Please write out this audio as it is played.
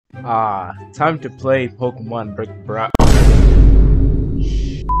Time to play Pokemon Brick Bro.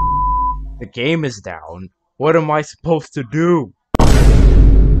 The game is down. What am I supposed to do?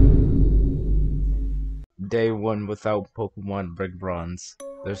 Day 1 without Pokemon Brick Bronze.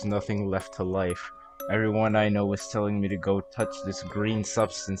 There's nothing left to life. Everyone I know is telling me to go touch this green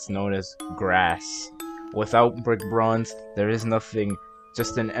substance known as grass. Without Brick Bronze, there is nothing,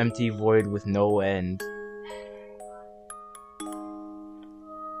 just an empty void with no end.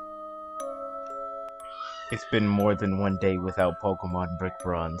 It's been more than one day without Pokemon Brick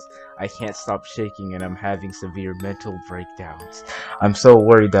Bronze. I can't stop shaking and I'm having severe mental breakdowns. I'm so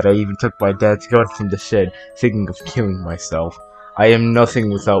worried that I even took my dad's gun from the shed, thinking of killing myself. I am nothing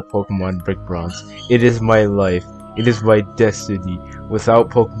without Pokemon Brick Bronze. It is my life. It is my destiny. Without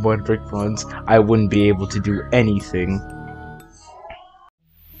Pokemon Brick Bronze, I wouldn't be able to do anything.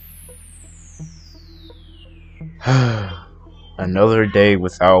 Another day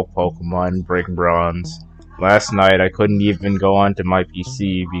without Pokemon Brick Bronze. Last night I couldn't even go onto my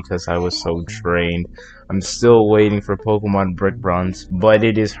PC because I was so drained. I'm still waiting for Pokemon Brick Bronze, but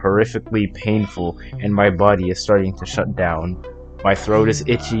it is horrifically painful and my body is starting to shut down. My throat is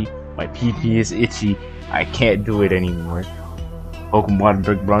itchy, my PP is itchy, I can't do it anymore. Pokemon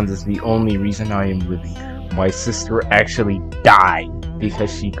Brick Bronze is the only reason I am living. My sister actually died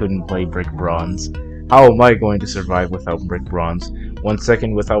because she couldn't play Brick Bronze. How am I going to survive without Brick Bronze? 1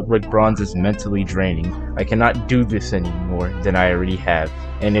 second without Brick Bronze is mentally draining. I cannot do this anymore than I already have,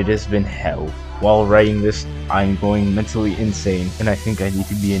 and it has been hell. While writing this, I'm going mentally insane, and I think I need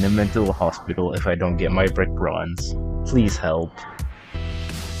to be in a mental hospital if I don't get my Brick Bronze. Please help.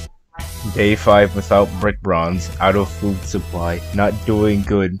 Day 5 without Brick Bronze, out of food supply, not doing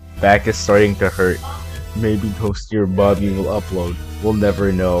good, back is starting to hurt. Maybe Toastier Bobby will upload, we'll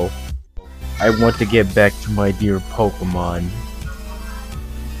never know. I want to get back to my dear Pokemon.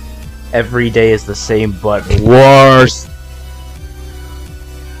 Every day is the same but worse!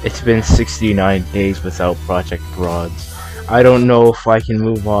 It's been 69 days without Project Bronze. I don't know if I can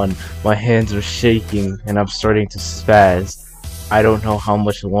move on. My hands are shaking and I'm starting to spaz. I don't know how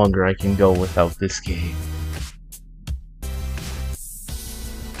much longer I can go without this game.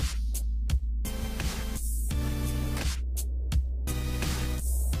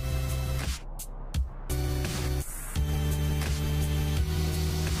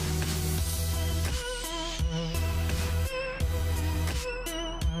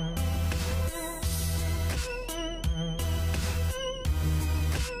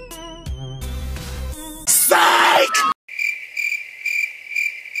 Psych!